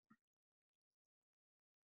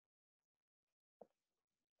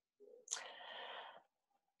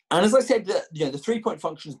 And as I said, the 3-point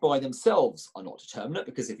functions by themselves are not determinate,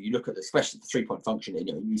 because if you look at the expression of the 3-point function,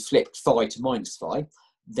 you flipped phi to minus phi,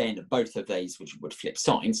 then both of these would flip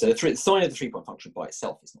sign. So the sign of the 3-point function by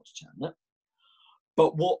itself is not determinate.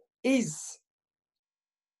 But what is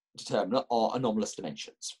determinate are anomalous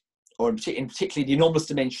dimensions, or in particular the anomalous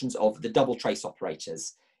dimensions of the double trace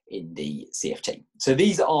operators in the CFT. So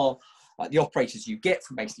these are the operators you get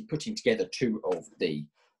from basically putting together two of the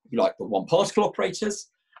one particle operators,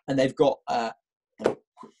 and they've got an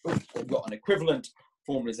equivalent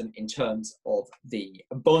formalism in terms of the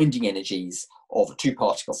binding energies of 2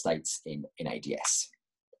 particle states in ADS.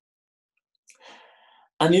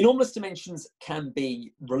 And the anomalous dimensions can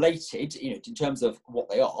be related, in terms of what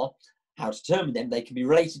they are, how to determine them. They can be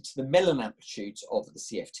related to the Mellon amplitudes of the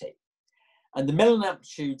CFT. And the Mellon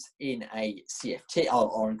amplitudes in a CFT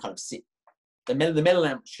are in kind of the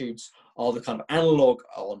Mellon amplitudes are the kind of analog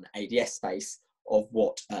on ADS space of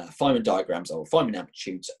what Feynman diagrams or Feynman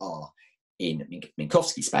amplitudes are in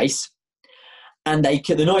Minkowski space. And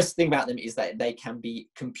the nice thing about them is that they can be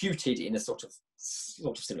computed in a sort of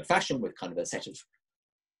similar fashion, with kind of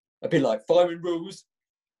a bit like Feynman rules.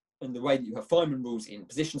 And the way that you have Feynman rules in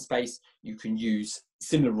position space, you can use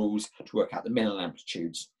similar rules to work out the Mellon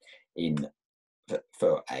amplitudes in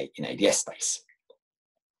ADS space.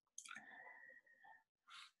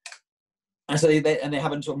 And so they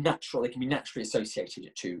have a sort of they can be naturally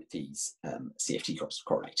associated to these CFT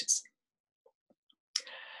correlators.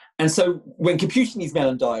 And so when computing these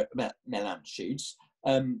Mellon amplitudes,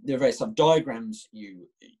 there are various diagrams you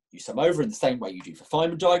sum over in the same way you do for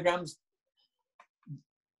Feynman diagrams.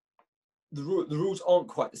 The rules aren't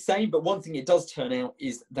quite the same, but one thing it does turn out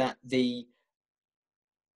is that the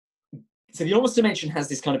anomalous dimension has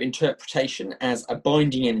this kind of interpretation as a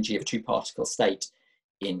binding energy of a 2-particle state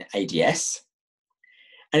in ADS.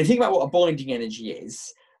 And if you think about what a binding energy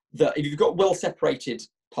is, that if you've got well-separated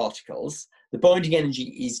particles, the binding energy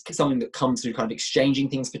is something that comes through kind of exchanging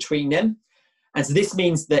things between them. And so this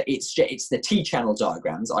means that it's the T-channel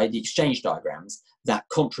diagrams, i.e. the exchange diagrams, that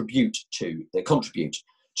contribute to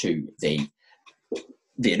the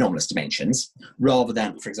anomalous dimensions, rather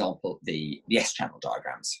than, for example, the S-channel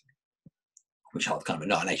diagrams, which are the kind of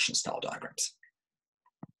annihilation style diagrams.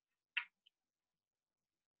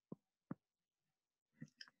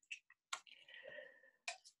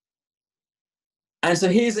 And so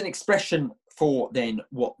here's an expression for then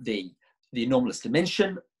what the anomalous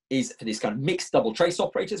dimension is for these kind of mixed double trace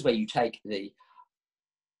operators, where you take an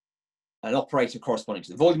operator corresponding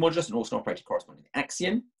to the volume modulus and also an operator corresponding to the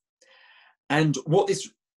axiom. And what this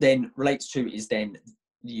then relates to is then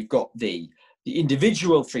you've got the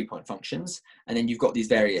individual 3-point functions, and then you've got these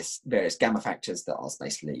various gamma factors that are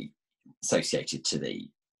basically associated to the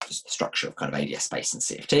structure of kind of ADS space and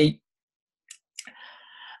CFT.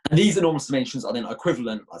 And these anomalous dimensions are then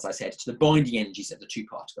equivalent, as I said, to the binding energies of the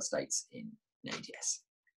 2-particle states in ADS.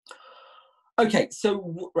 Okay,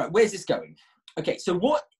 so where's this going? Okay, so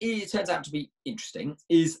what it turns out to be interesting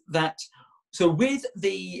is that, so with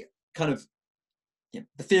the kind of,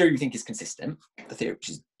 the theory we think is consistent, the theory which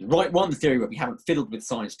is the right one, the theory where we haven't fiddled with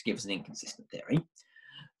science to give us an inconsistent theory,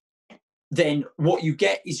 then what you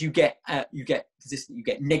get is you get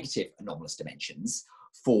negative anomalous dimensions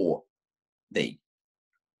for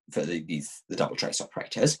the double trace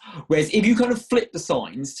operators. Whereas if you kind of flip the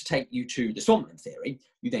signs to take you to the Swampland theory,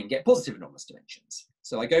 you then get positive anomalous dimensions.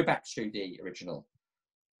 So I go back to the original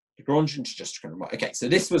Lagrangian to just kind of, okay, so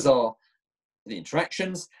this was the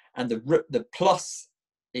interactions, and the plus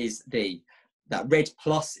is that red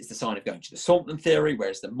plus is the sign of going to the Swampland theory,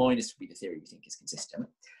 whereas the minus would be the theory we think is consistent.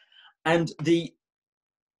 And this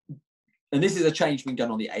is a change being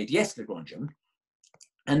done on the ADS Lagrangian.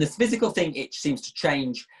 And the physical thing it seems to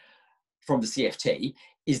change from the CFT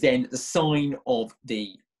is then the sign of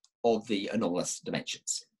the anomalous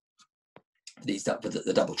dimensions, these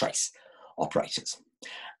the double trace operators.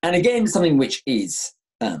 And again, something which is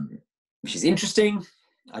interesting,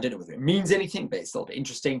 I don't know whether it means anything, but it's still a bit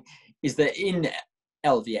interesting, is that in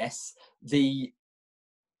LVS, the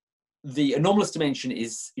anomalous dimension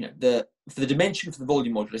is, for the dimension for the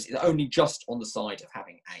volume modulus is only just on the side of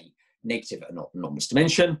having a negative anomalous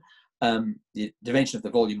dimension. The dimension of the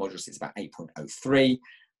volume modulus is about 8.03,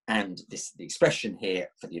 and the expression here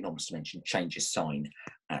for the anomalous dimension changes sign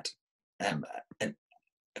at a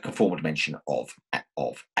conformal dimension of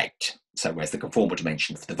 8. So whereas the conformal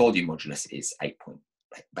dimension for the volume modulus is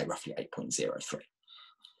roughly 8.03.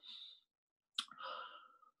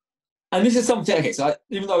 And this is something, okay, so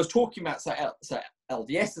even though I was talking about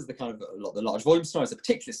LVS as the kind of the large volume scenario, is a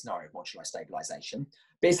particular scenario of moduli stabilisation,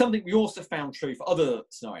 but it's something we also found true for other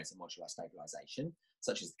scenarios of moduli stabilisation,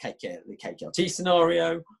 such as the KKLT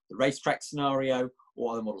scenario, the racetrack scenario,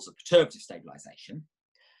 or other models of perturbative stabilisation.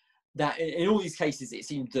 That in all these cases, it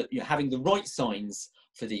seemed that having the right signs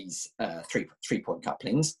for these three-point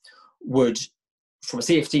couplings would, from a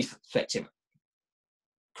CFT perspective,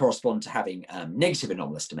 correspond to having negative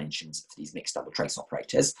anomalous dimensions for these mixed double trace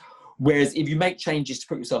operators. Whereas if you make changes to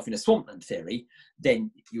put yourself in a Swampland theory,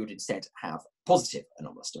 then you would instead have positive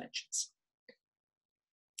anomalous dimensions.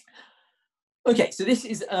 Okay, so this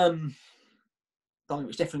is something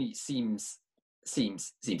which definitely seems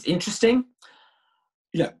interesting.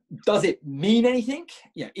 Does it mean anything?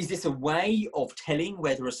 Is this a way of telling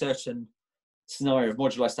whether a certain scenario of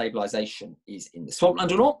moduli stabilisation is in the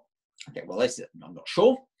Swampland or not? Okay, well, I'm not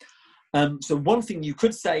sure. So one thing you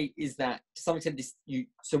could say is that, to some extent,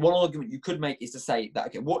 so one argument you could make is to say that,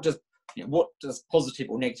 okay, what does positive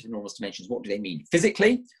or negative anomalous dimensions, what do they mean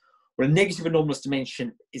physically? Well, a negative anomalous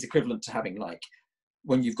dimension is equivalent to having, like,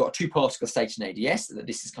 when you've got a two-particle state in ADS, that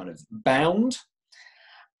this is kind of bound.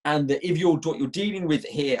 And that if what you're dealing with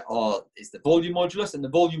here is the volume modulus, and the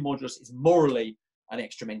volume modulus is morally an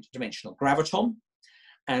extra dimensional graviton.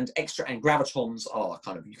 And gravitons are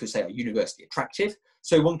kind of, you could say, are universally attractive.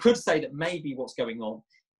 So one could say that maybe what's going on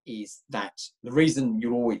is that the reason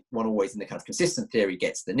one always in the kind of consistent theory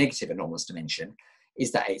gets the negative anomalous dimension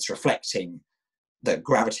is that it's reflecting that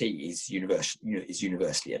gravity is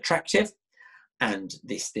universally attractive. And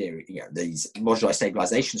this theory, these moduli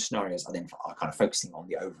stabilisation scenarios are kind of focusing on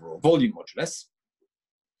the overall volume modulus.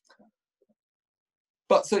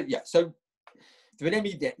 But so let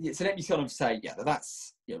me kind of say,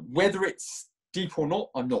 that's whether it's deep or not,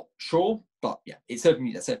 I'm not sure, but it's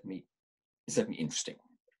certainly interesting.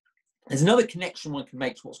 There's another connection one can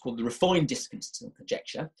make to what's called the refined distance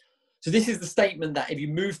conjecture. So this is the statement that if you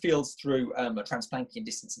move fields through a Transplanckian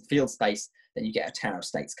distance in field space, then you get a tower of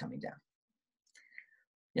states coming down.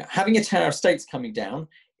 Having a tower of states coming down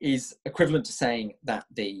is equivalent to saying that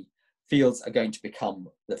the fields are going to become,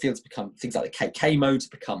 things like the KK modes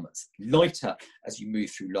become lighter as you move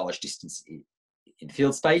through large distance in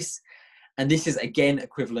field space. And this is again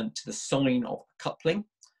equivalent to the sign of coupling,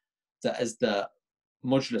 that as the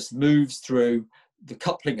modulus moves through, the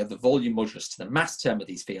coupling of the volume modulus to the mass term of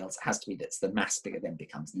these fields has to be that the mass bigger then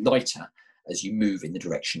becomes lighter as you move in the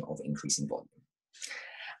direction of increasing volume.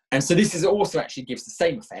 And so this is also actually gives the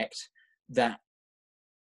same effect, that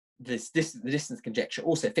the distance conjecture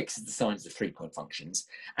also fixes the signs of three-point functions,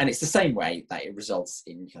 and it's the same way that it results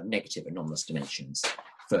in kind of negative anomalous dimensions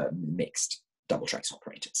for mixed double trace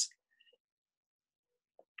operators.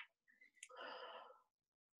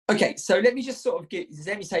 Okay, so let me just sort of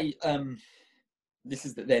say this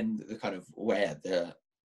is then the kind of where the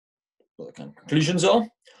kind of conclusions are.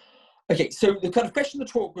 Okay, so the kind of question the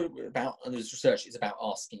talk about and this research is about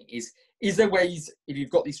asking is there ways, if you've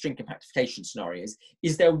got these string compactification scenarios,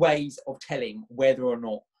 is there ways of telling whether or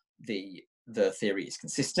not the theory is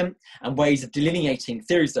consistent, and ways of delineating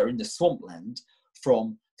theories that are in the swampland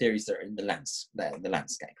from theories that are in the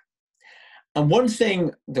landscape? And one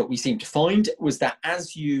thing that we seem to find was that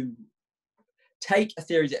as you take a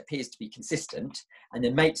theory that appears to be consistent and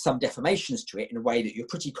then make some deformations to it in a way that you're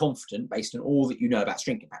pretty confident based on all that you know about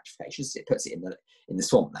string compactifications, it puts it in the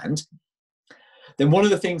swampland, then one of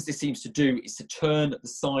the things this seems to do is to turn the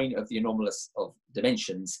sign of the anomalous of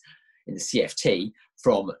dimensions in the CFT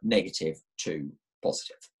from negative to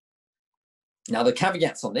positive. Now, the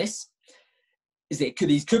caveats on this is that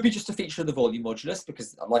these could be just a feature of the volume modulus,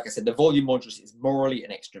 because, like I said, the volume modulus is morally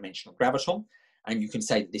an extra-dimensional graviton, and you can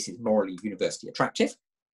say that this is morally universally attractive.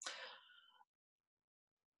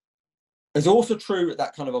 It's also true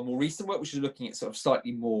that kind of a more recent work, which is looking at sort of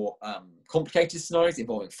slightly more complicated scenarios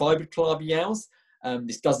involving fibered calabi-yowes.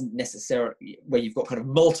 This doesn't necessarily, where you've got kind of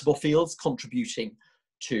multiple fields contributing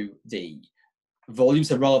to the volume.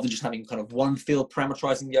 So rather than just having kind of one field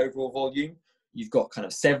parameterizing the overall volume, you've got kind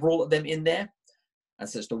of several of them in there. And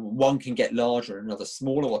so one can get larger and another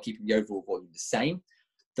smaller while keeping the overall volume the same.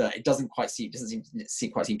 That it doesn't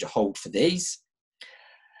seem to hold for these.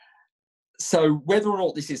 So whether or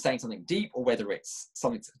not this is saying something deep, or whether it's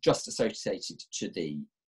something that's just associated to the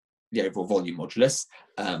overall volume modulus,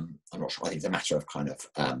 I'm not sure. I think it's a matter of kind of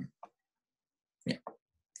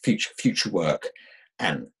future work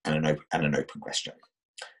and an open question.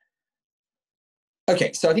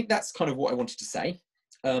 Okay, so I think that's kind of what I wanted to say.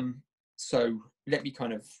 So let me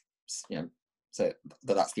kind of, so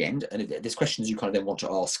that's the end. And if there's questions you kind of then want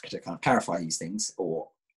to ask to kind of clarify these things or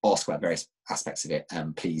ask about various aspects of it,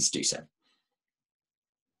 please do so.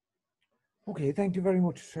 Okay, thank you very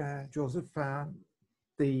much, Joseph.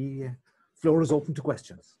 The floor is open to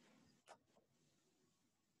questions.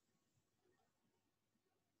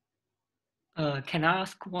 Can I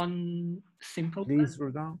ask one simple Please,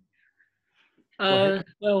 Rodin.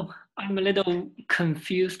 Well, I'm a little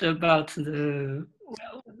confused about the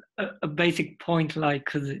a basic point, like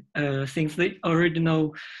since the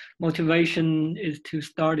original motivation is to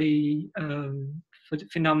study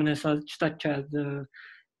phenomena such as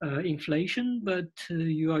inflation, but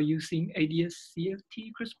you are using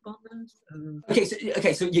ADS-CFT correspondence.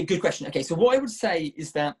 Okay, so yeah, good question. Okay, so what I would say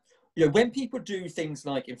is that when people do things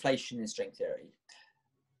like inflation in string theory,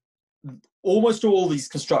 almost all these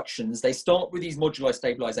constructions, they start with these moduli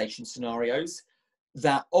stabilization scenarios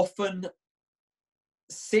that often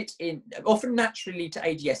naturally lead to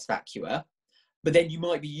ADS vacua, but then you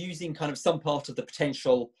might be using kind of some part of the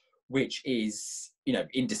potential which is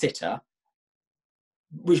in de sitter,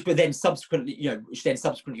 which then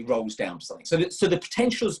subsequently rolls down to something. So the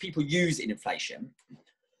potentials people use in inflation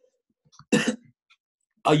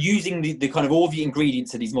are using the kind of all the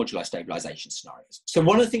ingredients of these moduli stabilization scenarios. So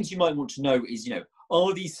one of the things you might want to know is,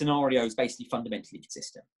 are these scenarios basically fundamentally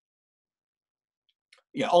consistent?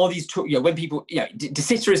 Are these, when people, de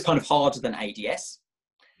sitter is kind of harder than ADS.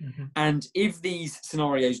 Mm-hmm. And if these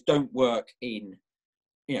scenarios don't work in,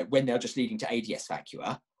 when they're just leading to ADS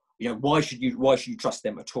vacua, why should you trust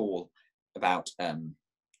them at all about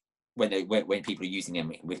when people are using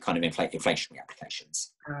them with kind of inflationary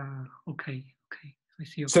applications? Okay. I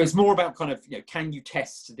see. So it's more about kind of, can you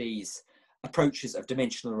test these approaches of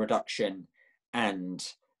dimensional reduction and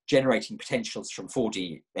generating potentials from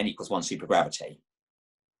 4D n=1 supergravity?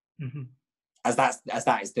 Mm-hmm. As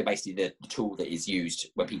that is basically the tool that is used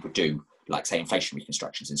when people do, like, say, inflationary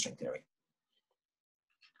constructions in string theory.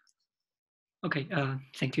 Okay,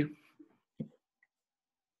 thank you.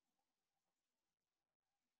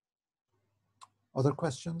 Other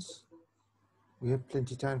questions? We have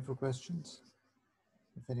plenty of time for questions,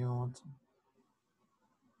 if anyone wants.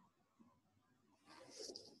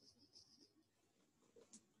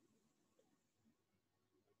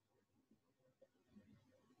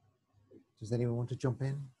 Does anyone want to jump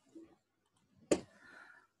in?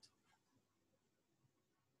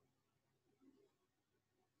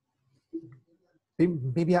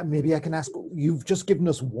 Maybe I can ask, you've just given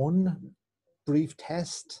us one brief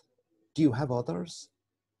test. Do you have others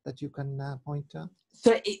that you can point to?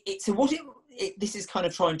 So this is kind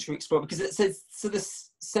of trying to explore, because it says,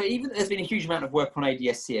 so even there's been a huge amount of work on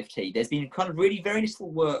ADS-CFT, there's been kind of really very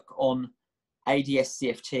little work on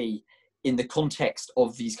ADS-CFT in the context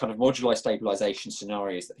of these kind of moduli stabilization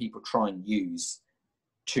scenarios that people try and use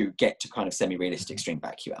to get to kind of semi-realistic string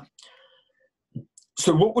vacua.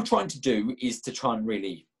 So what we're trying to do is to try and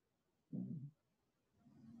really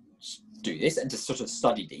do this and to sort of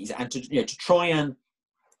study these and to try and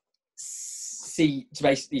see, to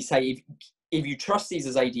basically say, if you trust these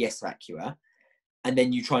as ADS vacua and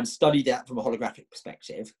then you try and study that from a holographic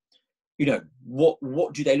perspective,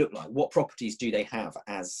 what do they look like? What properties do they have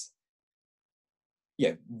as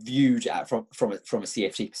viewed from a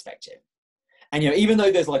CFT perspective? And even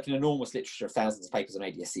though there's like an enormous literature of thousands of papers on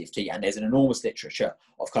ADS-CFT, and there's an enormous literature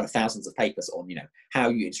of kind of thousands of papers on how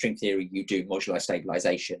you in string theory you do moduli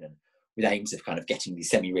stabilization and with aims of kind of getting these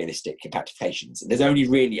semi-realistic compactifications, and there's only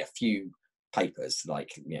really a few papers,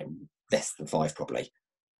 like less than 5 probably,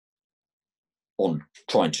 on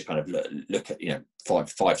trying to kind of look at, 5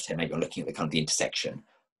 to 10, maybe on looking at the kind of the intersection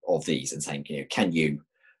of these and saying, can you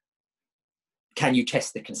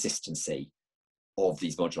test the consistency of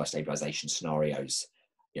these moduli stabilization scenarios,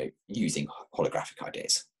 using holographic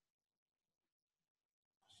ideas.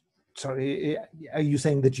 Sorry, are you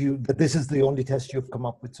saying that this is the only test you've come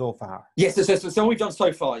up with so far? Yes. So what we've done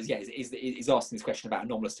so far is asking this question about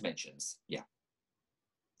anomalous dimensions. Yeah.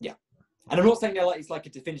 And I'm not saying it's like a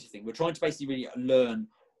definitive thing. We're trying to basically really learn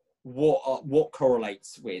what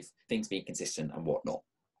correlates with things being consistent and what not.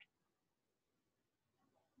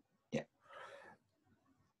 Yeah.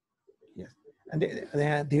 Yes. And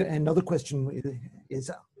another question is,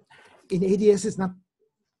 in ADS, it's not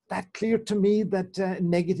that clear to me that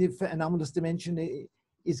negative anomalous dimension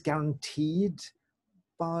is guaranteed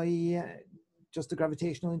by just the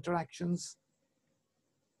gravitational interactions.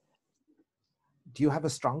 Do you have a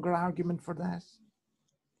stronger argument for that?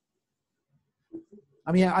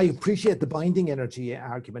 I mean, I appreciate the binding energy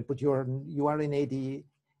argument, but you are in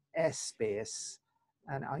ADS space,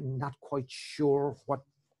 and I'm not quite sure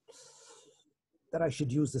that I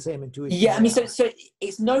should use the same intuition. Yeah, I mean, so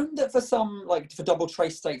it's known that for some, for double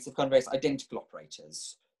trace states of kind of various identical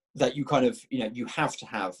operators, that you kind of, you have to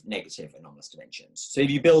have negative anomalous dimensions. So if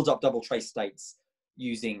you build up double trace states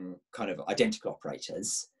using kind of identical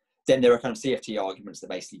operators, then there are kind of CFT arguments that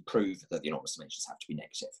basically prove that the anomalous dimensions have to be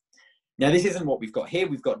negative. Now, this isn't what we've got here.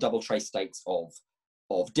 We've got double trace states of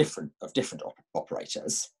different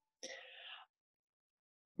operators,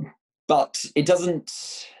 but it doesn't.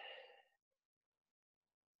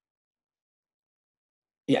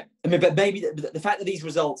 Yeah, I mean, but maybe the fact that these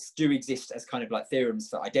results do exist as kind of like theorems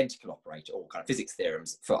for identical operator, or kind of physics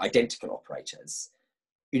theorems for identical operators,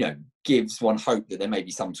 gives one hope that there may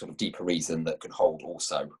be some sort of deeper reason that can hold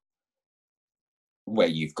also where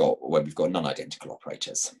we've got non-identical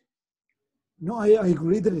operators. No, I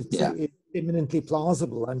agree that it's eminently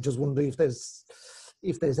plausible. I'm just wondering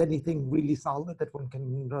if there's anything really solid that one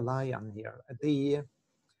can rely on here. The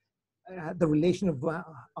relation of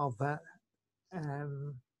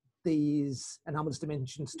these anomalous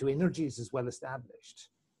dimensions to energies is well established.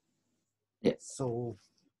 Yeah. So,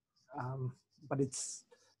 but it's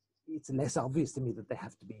less obvious to me that they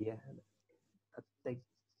have to be. That they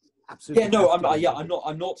absolutely. Yeah. No.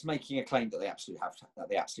 I'm not making a claim that they absolutely have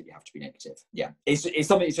to be negative. Yeah. It's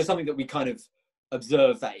just something that we kind of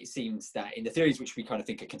observe, that it seems that in the theories which we kind of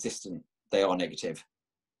think are consistent, they are negative.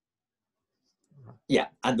 Yeah,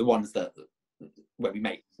 and the ones that where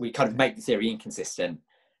we kind of make the theory inconsistent,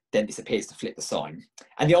 then this appears to flip the sign.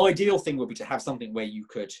 And the ideal thing would be to have something where you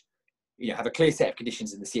could, have a clear set of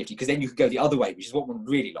conditions in the CFT, because then you could go the other way, which is what one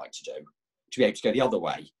would really like to do, to be able to go the other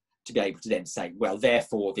way, to be able to then say, well,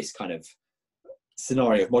 therefore, this kind of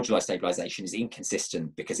scenario of moduli stabilization is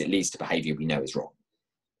inconsistent because it leads to behavior we know is wrong.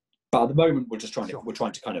 But at the moment, we're just trying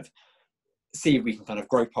to kind of see if we can kind of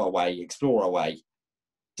grope our way, explore our way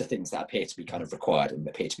to things that appear to be kind of required and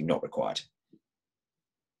appear to be not required.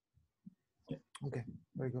 Okay,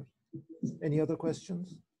 very good. Any other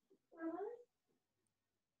questions?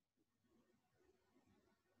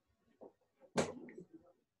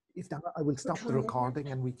 If not, I will stop the recording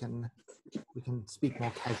and we can speak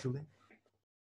more casually.